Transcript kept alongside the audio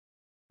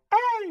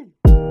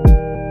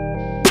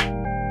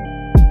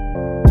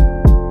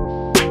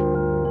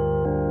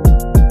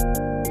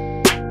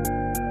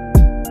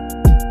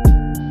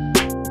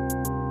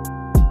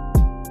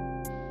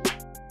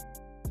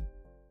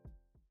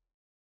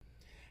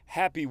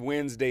Happy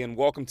Wednesday and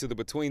welcome to the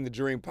Between the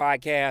Dream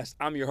podcast.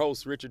 I'm your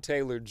host, Richard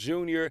Taylor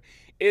Jr.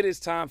 It is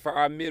time for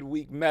our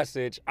midweek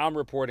message. I'm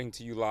reporting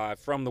to you live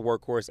from the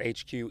Workhorse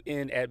HQ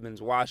in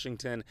Edmonds,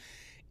 Washington.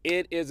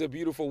 It is a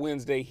beautiful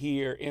Wednesday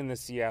here in the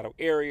Seattle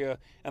area,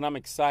 and I'm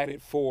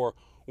excited for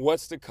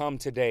what's to come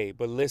today.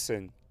 But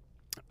listen,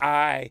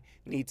 I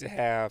need to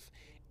have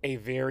a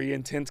very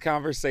intense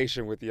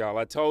conversation with y'all.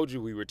 I told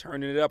you we were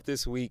turning it up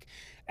this week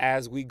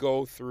as we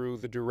go through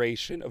the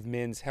duration of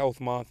Men's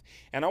Health Month.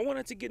 And I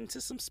wanted to get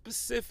into some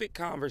specific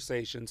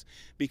conversations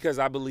because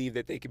I believe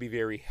that they could be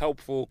very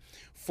helpful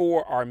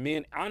for our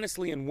men,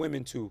 honestly, and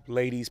women too.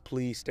 Ladies,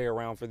 please stay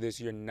around for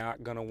this. You're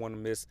not going to want to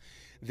miss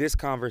this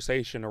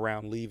conversation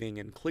around leaving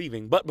and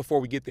cleaving. But before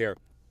we get there,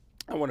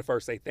 I want to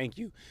first say thank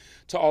you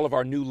to all of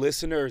our new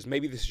listeners.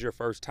 Maybe this is your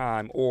first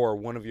time or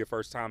one of your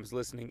first times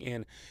listening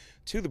in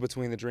to the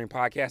Between the Dream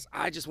podcast.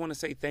 I just want to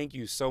say thank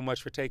you so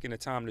much for taking the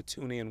time to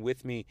tune in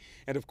with me.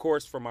 And of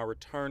course, for my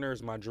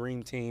returners, my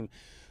dream team,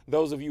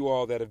 those of you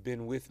all that have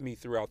been with me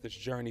throughout this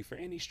journey for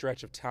any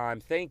stretch of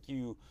time, thank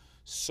you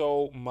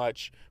so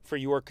much for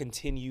your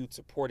continued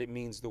support. It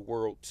means the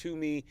world to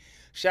me.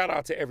 Shout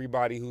out to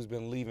everybody who's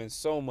been leaving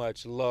so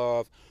much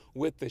love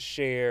with the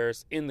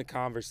shares in the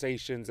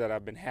conversations that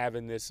I've been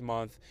having this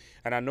month.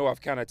 And I know I've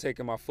kind of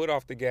taken my foot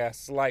off the gas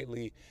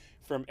slightly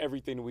from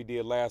everything we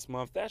did last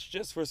month. That's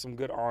just for some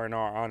good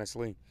R&R,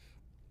 honestly.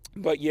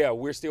 But yeah,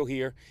 we're still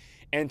here.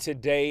 And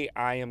today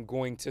I am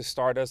going to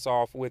start us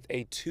off with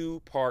a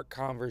two-part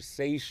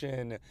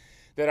conversation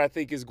that I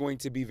think is going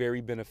to be very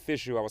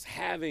beneficial. I was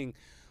having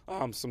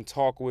some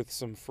talk with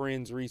some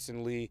friends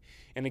recently,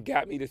 and it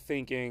got me to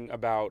thinking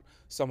about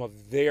some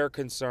of their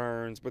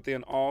concerns, but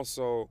then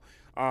also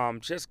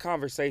just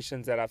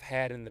conversations that I've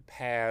had in the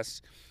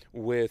past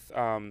with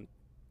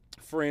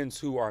friends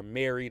who are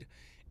married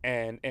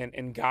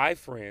and guy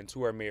friends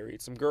who are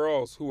married, some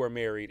girls who are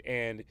married,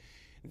 and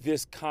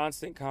this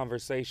constant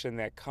conversation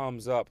that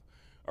comes up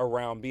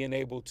around being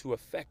able to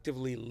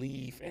effectively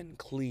leave and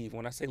cleave.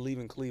 When I say leave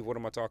and cleave, what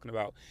am I talking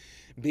about?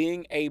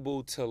 Being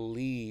able to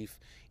leave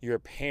your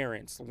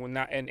parents,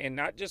 and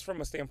not just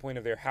from a standpoint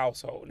of their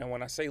household. Now,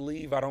 when I say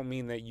leave, I don't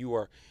mean that you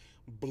are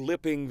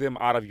blipping them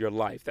out of your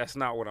life. That's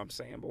not what I'm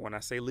saying. But when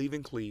I say leave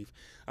and cleave,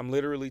 I'm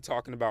literally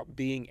talking about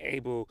being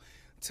able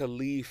to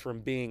leave from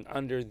being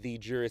under the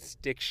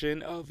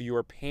jurisdiction of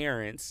your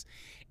parents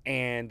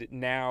and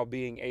now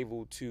being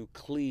able to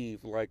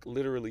cleave, like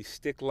literally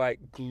stick like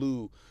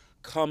glue,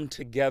 come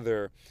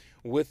together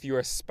with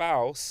your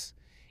spouse,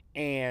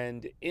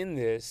 and in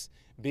this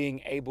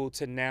being able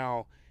to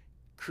now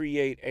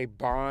create a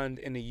bond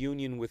and a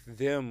union with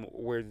them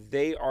where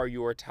they are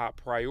your top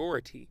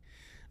priority.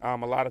 A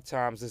lot of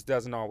times this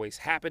doesn't always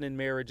happen in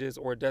marriages,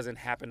 or it doesn't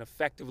happen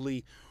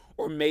effectively,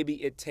 or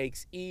maybe it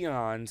takes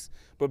eons,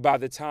 but by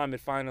the time it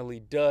finally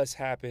does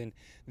happen,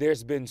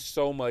 there's been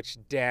so much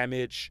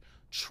damage,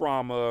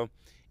 trauma,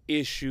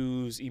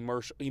 issues,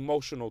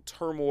 emotional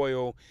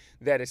turmoil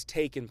that has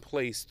taken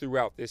place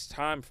throughout this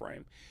time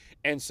frame.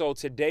 And so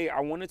today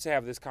I wanted to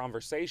have this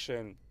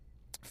conversation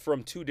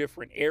from two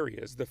different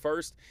areas. The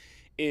first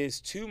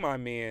is to my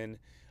men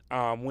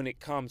when it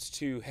comes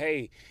to,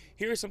 hey,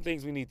 here are some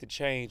things we need to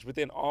change. But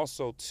then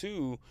also,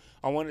 two,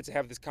 I wanted to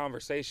have this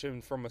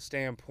conversation from a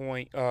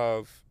standpoint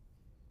of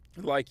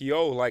like,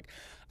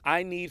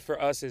 I need for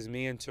us as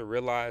men to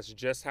realize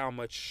just how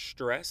much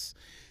stress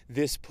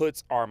this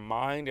puts our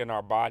mind and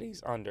our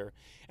bodies under.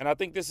 And I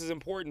think this is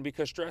important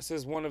because stress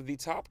is one of the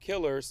top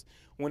killers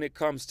when it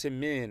comes to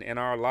men and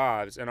our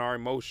lives and our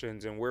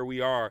emotions and where we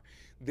are.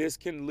 This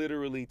can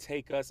literally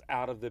take us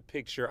out of the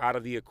picture, out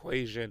of the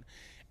equation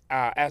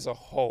as a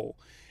whole.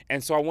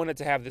 And so I wanted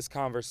to have this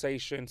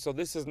conversation. So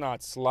this is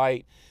not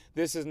slight.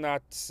 This is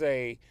not to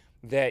say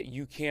that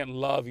you can't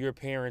love your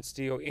parents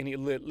still.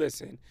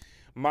 Listen,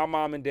 my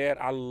mom and dad,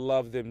 I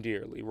love them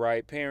dearly,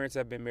 right? Parents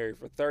have been married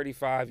for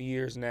 35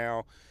 years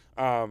now.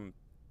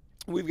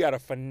 We've got a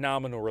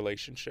phenomenal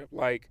relationship.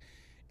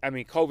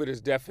 COVID has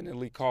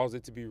definitely caused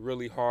it to be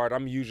really hard.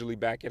 I'm usually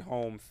back at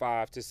home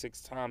 5 to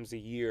 6 times a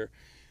year,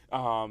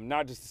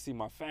 not just to see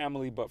my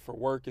family, but for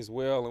work as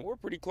well. And we're a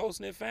pretty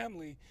close-knit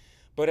family.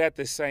 But at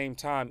the same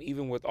time,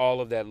 even with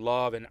all of that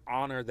love and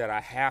honor that I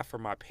have for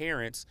my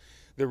parents,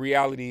 the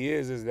reality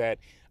is that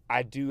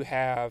I do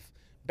have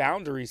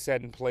boundaries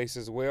set in place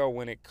as well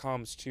when it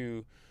comes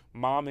to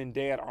mom and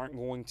dad aren't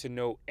going to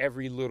know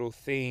every little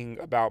thing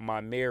about my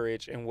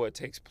marriage and what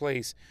takes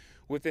place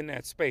within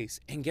that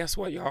space. And guess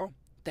what, y'all?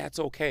 That's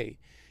okay.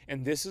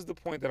 And this is the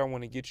point that I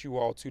want to get you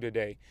all to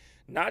today.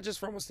 Not just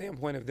from a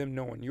standpoint of them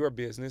knowing your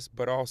business,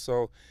 but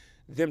also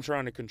them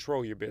trying to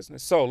control your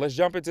business. So let's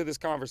jump into this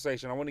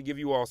conversation. I want to give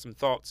you all some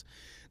thoughts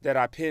that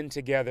I pinned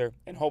together,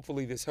 and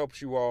hopefully this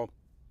helps you all.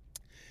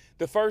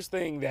 The first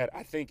thing that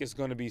I think is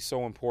going to be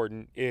so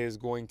important is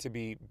going to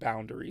be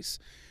boundaries.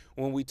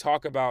 when we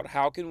talk about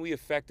how can we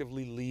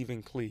effectively leave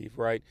and cleave,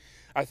 right?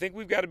 I think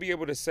we've got to be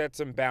able to set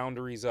some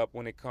boundaries up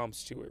when it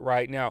comes to it,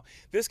 right? Now,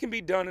 this can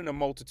be done in a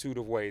multitude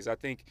of ways. I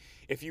think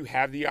if you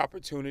have the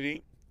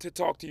opportunity to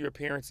talk to your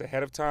parents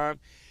ahead of time,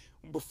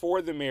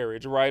 before the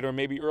marriage, right? Or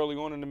maybe early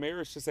on in the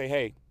marriage, to say,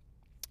 hey,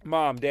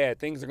 mom, dad,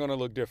 things are going to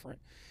look different.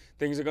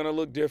 Things are going to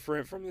look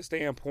different from the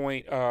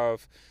standpoint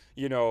of,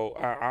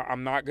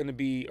 I'm not going to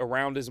be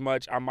around as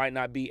much. I might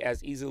not be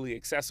as easily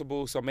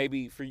accessible. So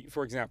maybe,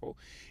 for example,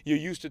 you're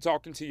used to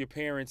talking to your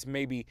parents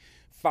maybe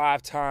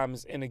 5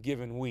 times in a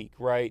given week,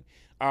 right?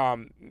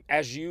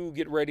 As you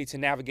get ready to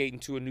navigate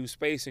into a new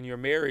space in your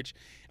marriage,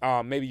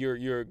 maybe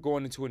you're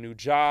going into a new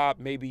job,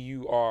 maybe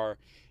you are,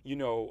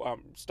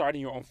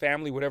 starting your own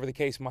family, whatever the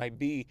case might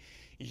be,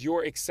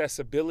 your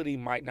accessibility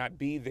might not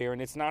be there.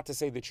 And it's not to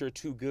say that you're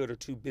too good or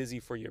too busy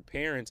for your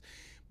parents,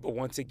 but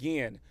once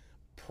again,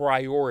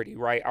 priority,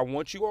 right? I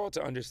want you all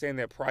to understand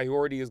that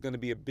priority is going to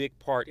be a big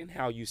part in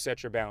how you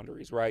set your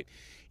boundaries, right?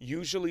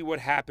 Usually what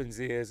happens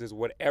is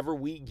whatever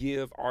we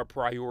give our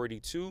priority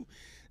to,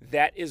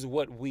 that is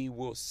what we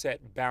will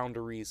set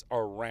boundaries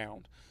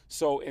around.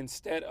 So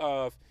instead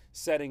of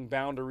setting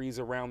boundaries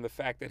around the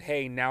fact that,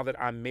 hey, now that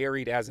I'm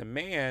married as a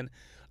man,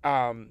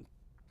 I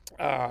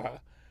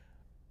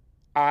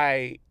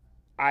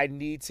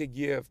need to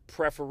give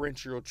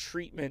preferential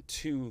treatment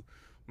to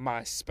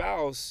my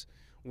spouse.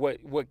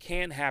 What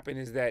can happen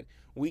is that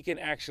we can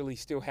actually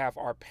still have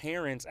our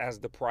parents as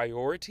the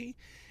priority,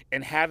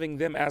 and having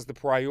them as the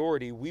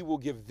priority, we will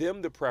give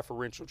them the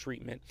preferential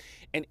treatment,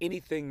 and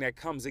anything that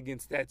comes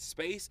against that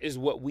space is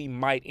what we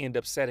might end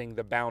up setting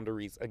the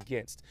boundaries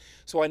against.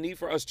 So I need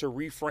for us to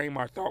reframe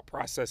our thought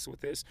process with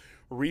this,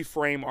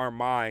 reframe our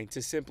mind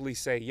to simply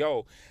say,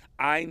 yo,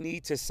 I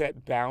need to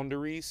set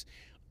boundaries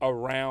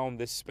around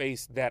the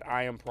space that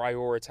I am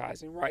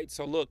prioritizing, right?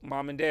 So look,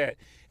 mom and dad, it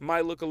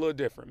might look a little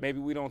different. Maybe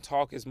we don't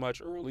talk as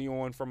much early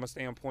on from a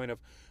standpoint of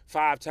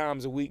 5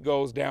 times a week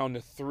goes down to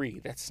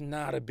 3. That's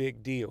not a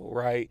big deal,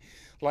 right?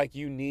 Like,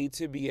 you need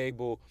to be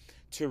able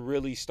to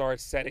really start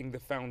setting the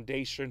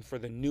foundation for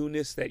the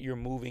newness that you're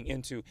moving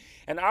into.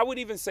 And I would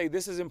even say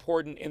this is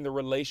important in the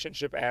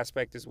relationship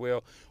aspect as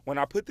well. When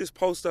I put this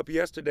post up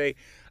yesterday,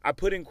 I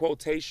put in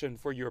quotation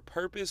for your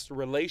purpose,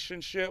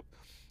 relationship,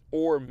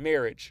 or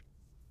marriage.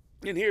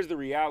 And here's the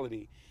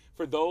reality.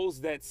 For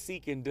those that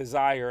seek and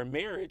desire a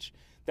marriage,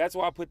 that's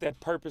why I put that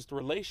purposed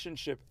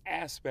relationship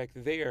aspect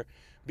there,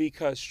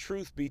 because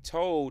truth be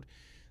told,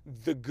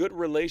 the good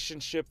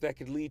relationship that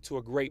could lead to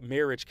a great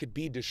marriage could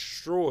be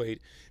destroyed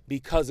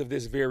because of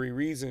this very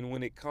reason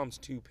when it comes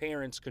to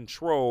parents'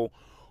 control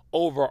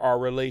over our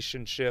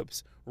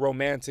relationships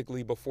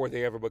romantically before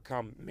they ever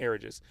become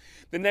marriages.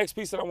 The next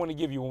piece that I want to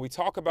give you when we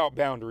talk about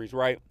boundaries,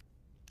 right?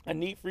 I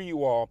need for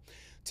you all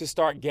to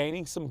start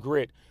gaining some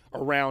grit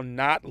around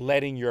not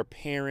letting your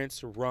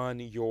parents run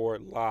your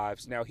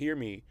lives. Now, hear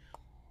me.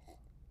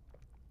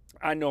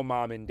 I know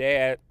mom and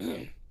dad,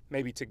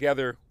 maybe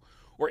together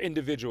or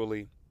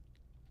individually,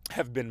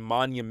 have been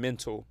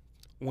monumental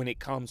when it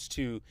comes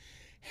to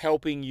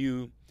helping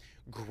you,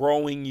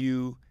 growing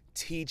you,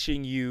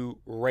 teaching you,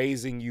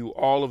 raising you,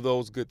 all of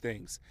those good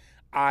things.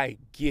 I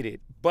get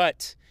it.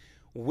 But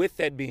with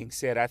that being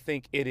said, I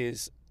think it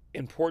is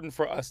important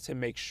for us to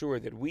make sure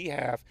that we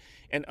have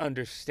an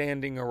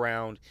understanding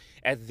around,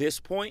 at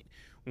this point,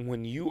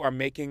 when you are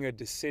making a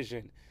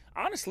decision,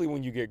 honestly,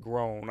 when you get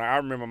grown. I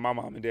remember my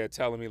mom and dad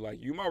telling me,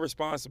 like, you my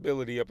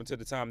responsibility up until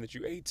the time that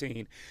you're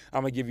 18.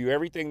 I'm going to give you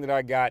everything that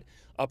I got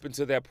up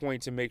until that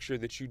point to make sure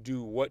that you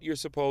do what you're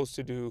supposed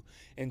to do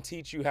and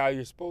teach you how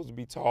you're supposed to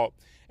be taught.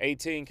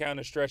 18 kind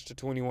of stretched to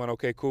 21.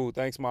 Okay, cool.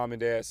 Thanks, mom and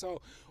dad.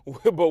 So,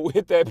 but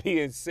with that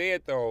being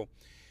said, though,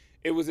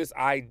 it was this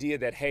idea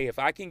that, hey, if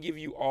I can give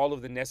you all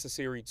of the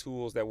necessary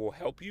tools that will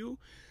help you,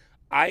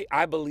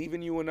 I believe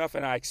in you enough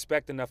and I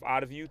expect enough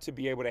out of you to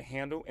be able to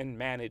handle and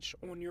manage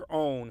on your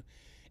own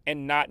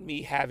and not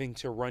me having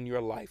to run your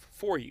life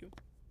for you.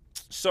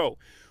 So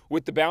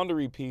with the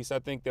boundary piece, I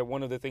think that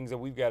one of the things that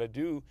we've got to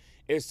do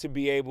is to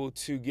be able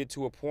to get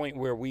to a point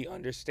where we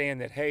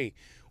understand that, hey,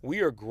 we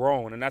are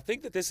grown. And I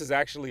think that this is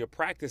actually a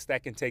practice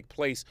that can take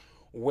place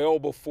well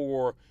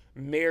before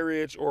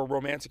marriage or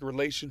romantic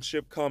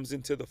relationship comes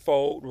into the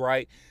fold,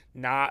 right?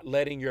 Not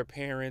letting your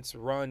parents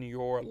run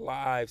your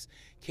lives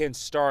can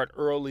start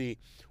early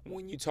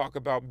when you talk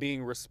about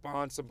being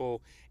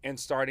responsible and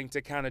starting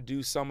to kind of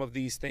do some of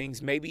these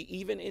things, maybe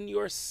even in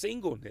your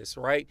singleness,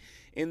 right?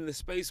 In the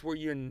space where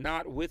you're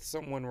not with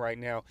someone right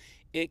now,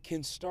 it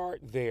can start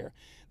there.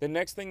 The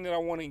next thing that I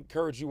want to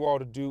encourage you all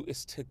to do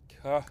is to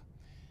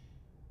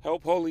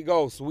help Holy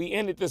Ghost. We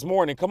ended this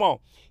morning. Come on.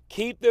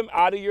 Keep them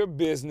out of your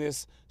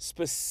business,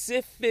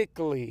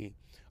 specifically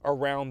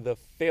around the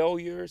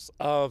failures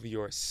of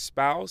your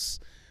spouse,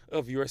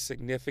 of your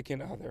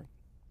significant other.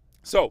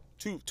 So,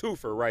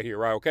 twofer right here,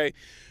 right? Okay.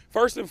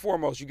 First and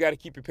foremost, you got to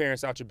keep your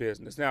parents out your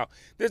business. Now,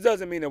 this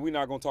doesn't mean that we're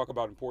not going to talk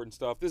about important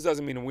stuff. This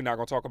doesn't mean that we're not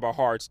going to talk about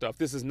hard stuff.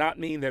 This does not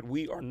mean that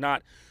we are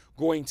not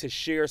going to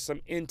share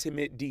some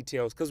intimate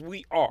details, because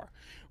we are,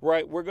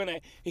 right?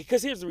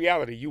 Because here's the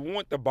reality. You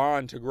want the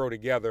bond to grow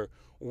together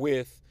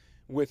with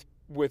with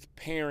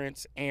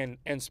parents and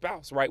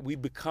spouse, right? We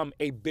become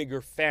a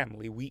bigger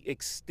family. We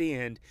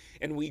extend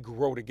and we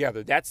grow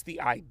together. That's the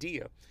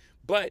idea.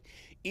 But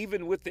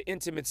even with the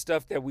intimate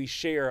stuff that we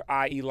share,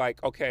 i.e.,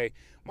 like, okay,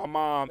 my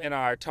mom and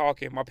I are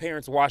talking, my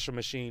parents' washing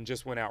machine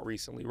just went out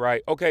recently,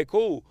 right? Okay,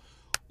 cool.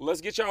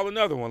 Let's get y'all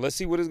another one. Let's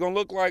see what it's going to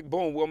look like.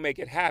 Boom, we'll make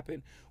it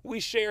happen. We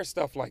share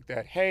stuff like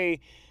that. Hey,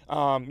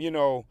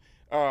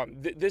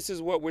 this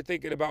is what we're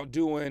thinking about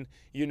doing,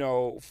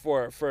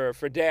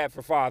 for dad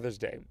for Father's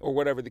Day or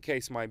whatever the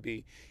case might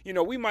be.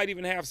 We might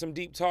even have some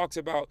deep talks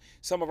about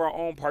some of our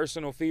own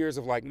personal fears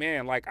of like,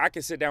 man, like I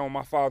can sit down with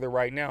my father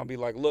right now and be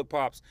like, look,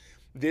 Pops,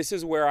 this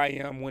is where I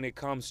am when it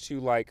comes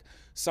to like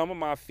some of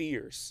my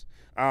fears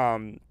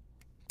in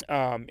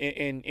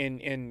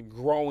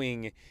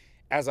growing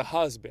as a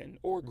husband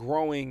or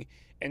growing,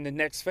 and the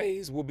next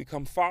phase will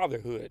become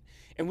fatherhood.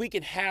 And we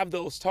can have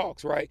those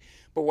talks, right?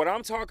 But what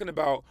I'm talking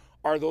about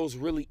are those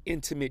really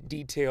intimate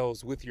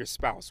details with your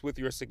spouse, with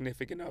your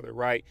significant other,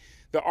 right?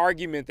 The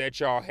argument that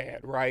y'all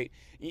had, right?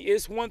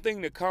 It's one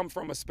thing to come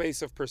from a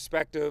space of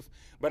perspective,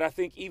 but I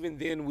think even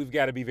then we've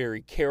got to be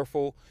very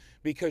careful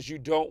because you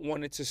don't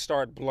want it to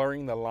start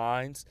blurring the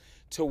lines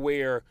to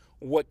where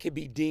what could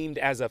be deemed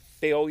as a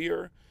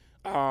failure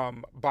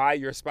by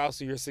your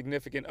spouse or your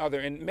significant other,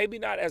 and maybe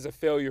not as a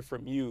failure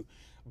from you,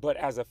 but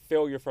as a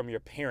failure from your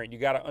parent. You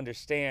got to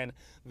understand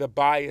the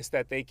bias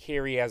that they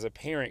carry as a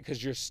parent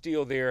because you're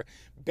still their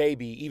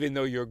baby. Even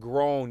though you're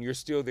grown, you're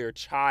still their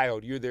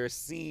child. You're their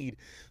seed.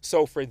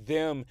 So for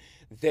them,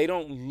 they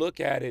don't look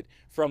at it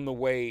from the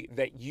way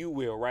that you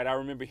will, right? I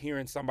remember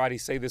hearing somebody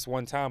say this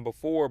one time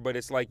before, but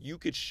it's like you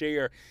could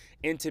share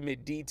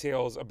intimate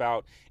details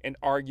about an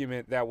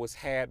argument that was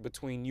had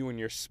between you and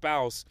your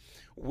spouse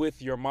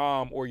with your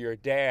mom or your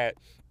dad,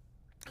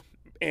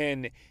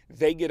 and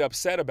they get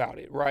upset about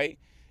it, right?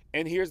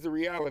 And here's the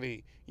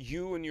reality.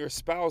 You and your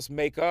spouse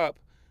make up,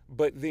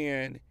 but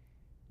then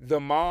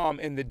the mom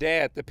and the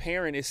dad, the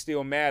parent is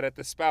still mad at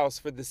the spouse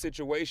for the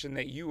situation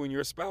that you and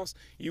your spouse,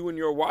 you and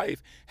your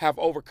wife have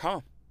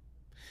overcome,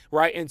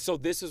 right? And so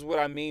this is what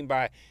I mean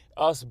by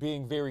us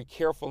being very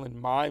careful and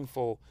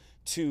mindful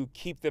to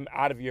keep them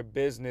out of your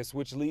business,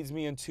 which leads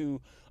me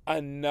into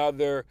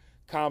another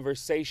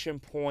conversation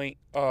point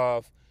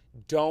of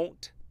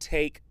don't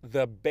take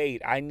the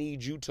bait. I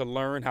need you to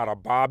learn how to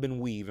bob and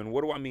weave. And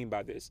what do I mean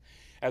by this?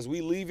 As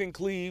we leave and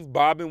cleave,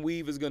 bob and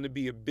weave is going to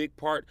be a big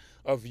part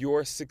of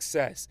your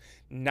success.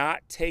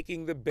 Not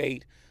taking the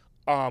bait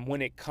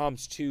when it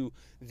comes to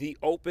the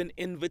open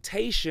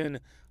invitation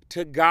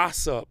to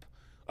gossip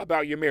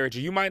about your marriage.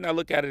 You might not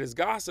look at it as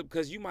gossip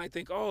because you might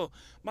think, oh,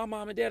 my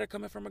mom and dad are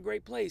coming from a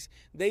great place.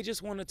 They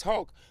just want to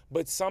talk.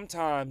 But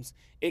sometimes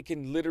it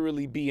can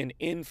literally be an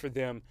end for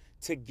them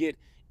to get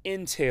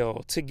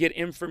intel, to get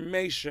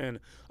information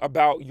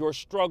about your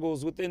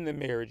struggles within the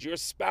marriage, your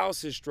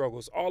spouse's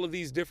struggles, all of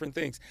these different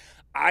things.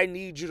 I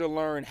need you to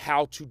learn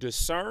how to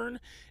discern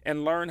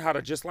and learn how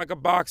to, just like a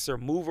boxer,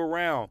 move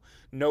around.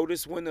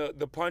 Notice when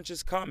the punch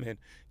is coming,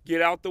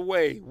 get out the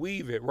way,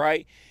 weave it,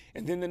 right?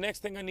 And then the next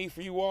thing I need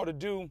for you all to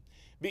do,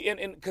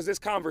 because this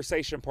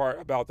conversation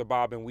part about the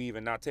bob and weave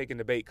and not taking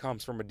the bait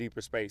comes from a deeper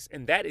space,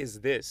 and that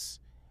is this.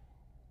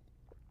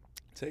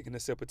 Taking a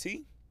sip of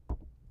tea.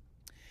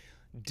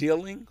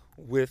 Dealing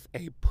with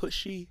a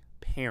pushy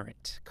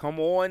parent. Come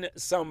on,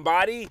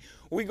 somebody.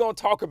 We're going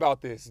to talk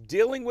about this.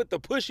 Dealing with the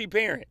pushy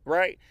parent,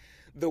 right?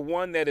 The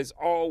one that is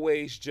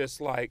always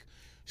just like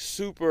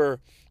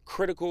super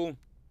critical,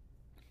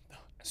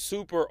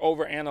 super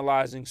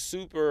overanalyzing,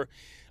 super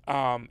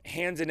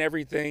hands in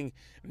everything,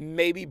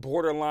 maybe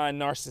borderline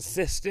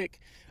narcissistic.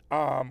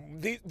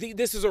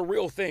 This is a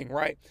real thing,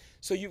 right?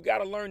 So you've got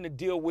to learn to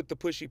deal with the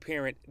pushy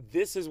parent.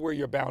 This is where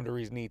your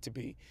boundaries need to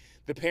be.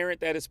 The parent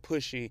that is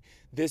pushy,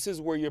 this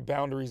is where your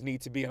boundaries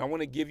need to be. And I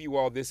want to give you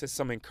all this as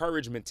some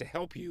encouragement to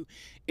help you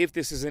if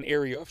this is an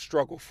area of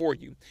struggle for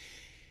you.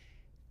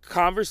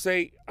 Converse.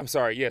 Is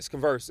it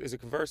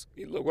converse?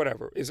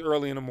 Whatever. It's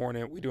early in the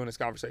morning. We're doing this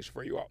conversation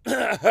for you all.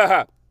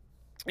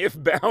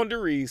 If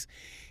boundaries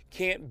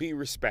can't be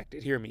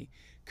respected, hear me.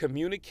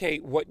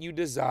 Communicate what you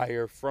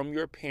desire from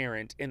your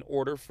parent in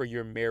order for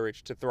your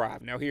marriage to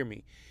thrive. Now, hear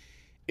me.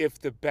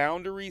 If the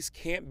boundaries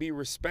can't be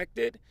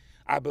respected,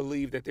 I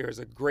believe that there is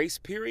a grace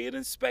period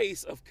and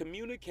space of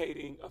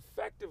communicating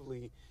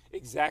effectively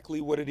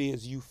exactly what it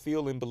is you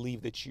feel and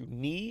believe that you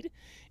need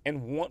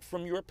and want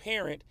from your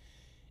parent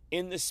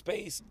in the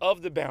space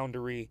of the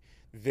boundary.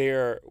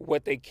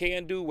 What they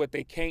can do, what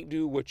they can't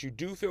do, what you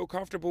do feel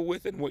comfortable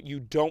with, and what you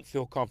don't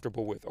feel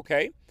comfortable with,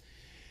 okay?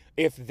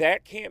 If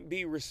that can't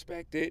be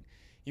respected,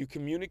 you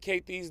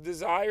communicate these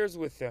desires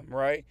with them,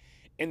 right?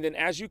 And then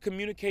as you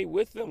communicate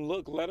with them,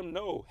 let them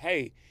know,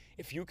 hey,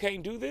 if you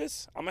can't do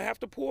this, I'm going to have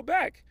to pull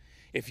back.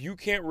 If you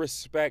can't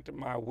respect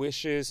my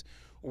wishes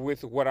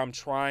with what I'm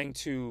trying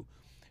to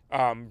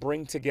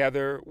bring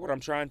together, what I'm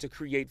trying to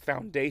create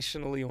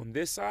foundationally on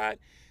this side,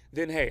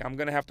 then, hey, I'm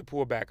going to have to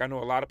pull back. I know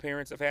a lot of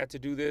parents have had to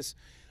do this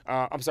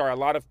A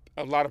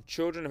lot of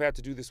children have had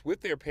to do this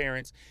with their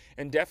parents,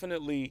 and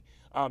definitely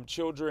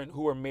children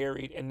who are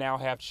married and now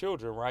have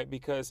children, right?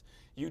 Because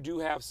you do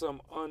have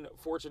some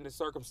unfortunate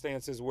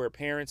circumstances where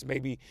parents,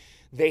 maybe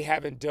they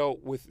haven't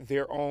dealt with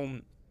their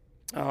own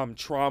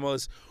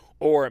traumas,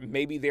 or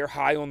maybe they're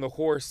high on the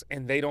horse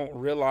and they don't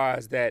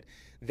realize that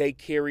they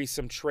carry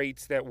some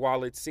traits that,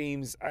 while it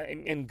seems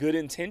in good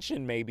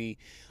intention, maybe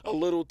a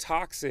little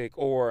toxic,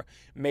 or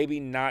maybe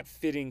not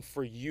fitting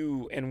for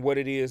you and what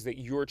it is that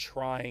you're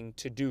trying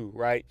to do,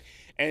 right?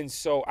 And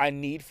so I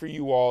need for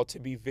you all to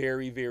be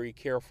very, very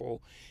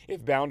careful.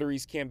 If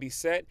boundaries can be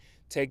set,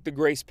 take the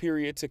grace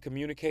period to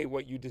communicate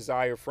what you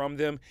desire from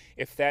them.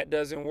 If that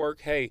doesn't work,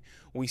 hey,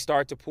 we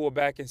start to pull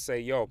back and say,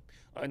 yo,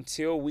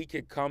 until we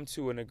could come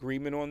to an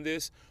agreement on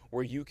this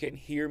where you can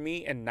hear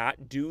me and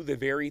not do the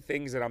very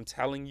things that I'm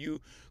telling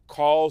you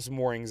cause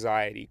more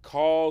anxiety,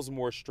 cause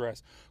more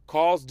stress,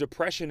 cause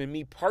depression in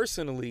me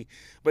personally,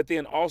 but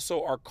then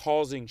also are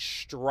causing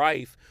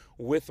strife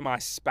with my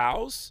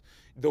spouse.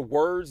 The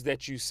words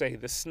that you say,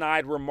 the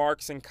snide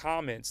remarks and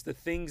comments, the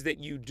things that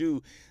you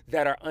do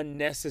that are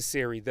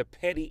unnecessary, the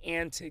petty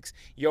antics.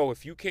 Yo,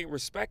 if you can't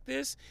respect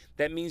this,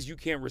 that means you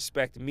can't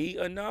respect me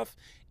enough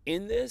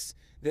in this.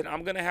 Then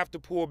I'm going to have to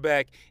pull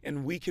back,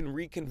 and we can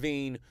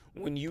reconvene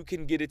when you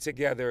can get it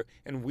together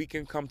and we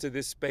can come to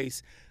this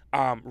space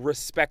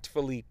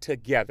respectfully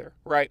together,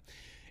 right?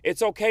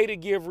 It's okay to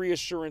give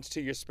reassurance to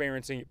your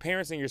parents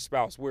and your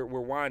spouse. We're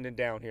winding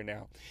down here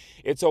now.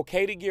 It's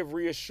okay to give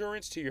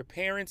reassurance to your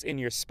parents and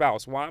your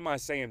spouse. Why am I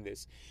saying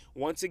this?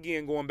 Once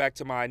again, going back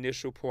to my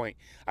initial point,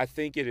 I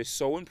think it is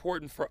so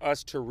important for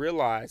us to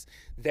realize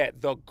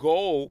that the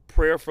goal,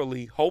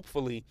 prayerfully,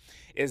 hopefully,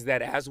 is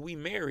that as we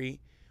marry,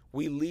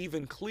 we leave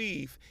and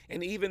cleave.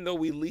 And even though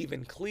we leave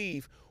and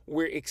cleave,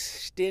 we're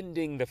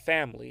extending the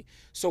family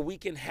so we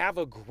can have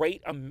a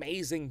great,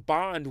 amazing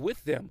bond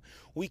with them.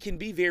 We can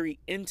be very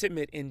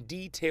intimate and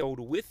detailed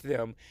with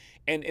them.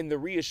 And the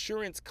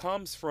reassurance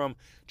comes from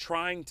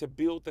trying to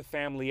build the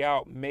family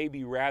out,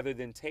 maybe rather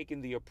than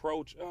taking the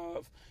approach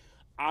of,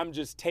 I'm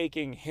just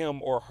taking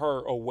him or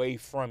her away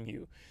from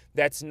you.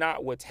 That's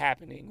not what's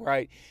happening,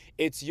 right?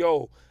 It's,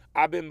 yo,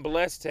 I've been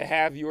blessed to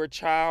have your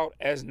child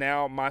as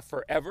now my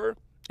forever.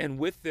 And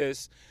with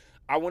this,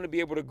 I want to be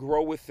able to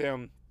grow with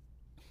them.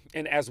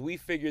 And as we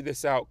figure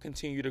this out,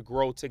 continue to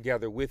grow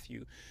together with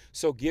you.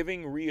 So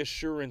giving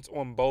reassurance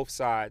on both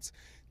sides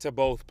to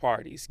both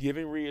parties,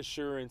 giving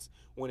reassurance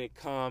when it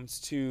comes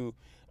to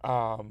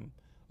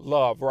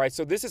love, right?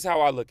 So this is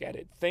how I look at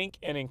it. Think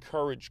and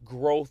encourage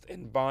growth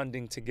and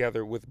bonding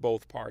together with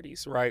both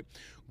parties, right?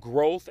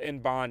 Growth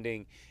and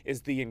bonding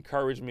is the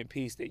encouragement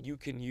piece that you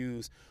can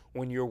use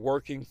when you're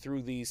working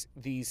through these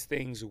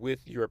things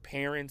with your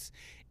parents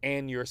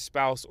and your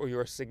spouse or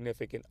your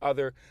significant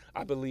other.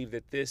 I believe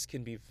that this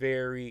can be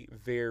very,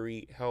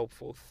 very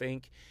helpful.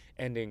 Think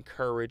and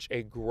encourage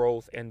a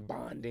growth and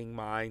bonding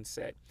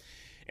mindset.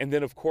 And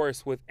then, of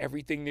course, with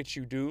everything that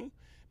you do,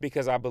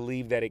 because I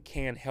believe that it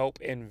can help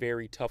in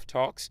very tough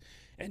talks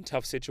and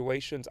tough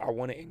situations, I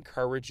want to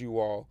encourage you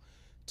all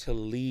to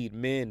lead.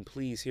 Men,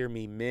 please hear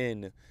me,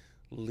 men,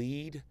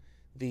 lead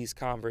these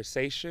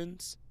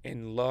conversations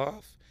in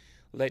love.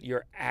 Let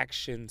your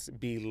actions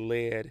be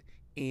led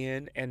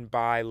in and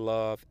by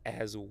love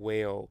as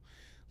well.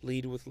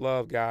 Lead with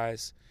love,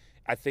 guys.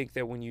 I think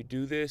that when you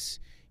do this,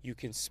 you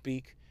can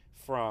speak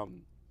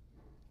from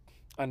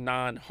a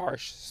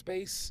non-harsh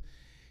space.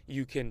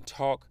 You can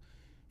talk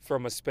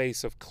from a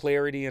space of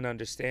clarity and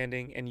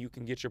understanding, and you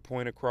can get your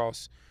point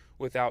across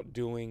without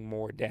doing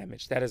more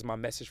damage. That is my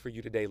message for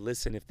you today.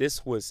 Listen, if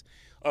this was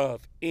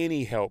of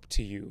any help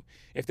to you,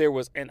 if there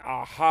was an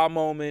aha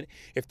moment,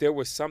 if there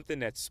was something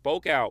that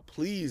spoke out,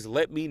 please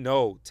let me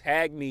know.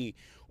 Tag me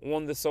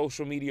on the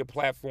social media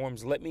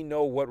platforms. Let me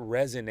know what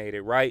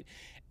resonated, right?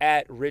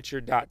 At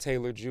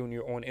Richard.Taylor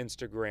Jr. on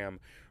Instagram,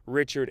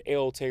 Richard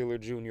L. Taylor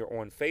Jr.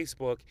 on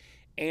Facebook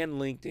and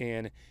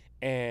LinkedIn,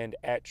 and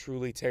at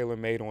Truly Taylor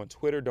Made on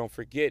Twitter. Don't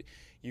forget,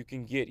 you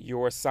can get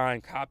your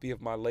signed copy of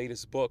my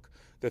latest book,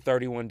 The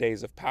 31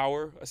 Days of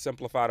Power, A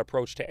Simplified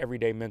Approach to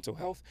Everyday Mental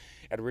Health,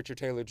 at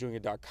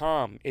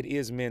richardtaylorjr.com. It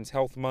is Men's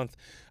Health Month.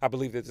 I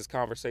believe that this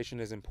conversation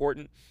is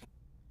important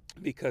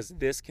because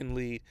this can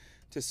lead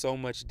to so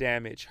much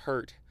damage,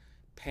 hurt,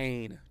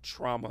 pain,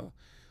 trauma,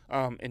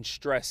 and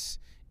stress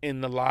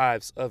in the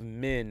lives of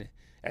men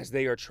as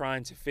they are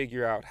trying to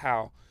figure out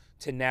how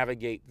to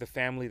navigate the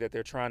family that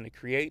they're trying to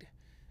create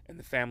and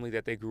the family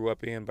that they grew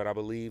up in. But I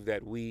believe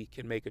that we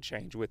can make a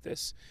change with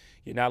this.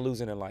 You're not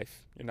losing in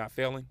life. You're not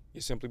failing.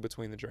 You're simply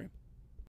between the dream.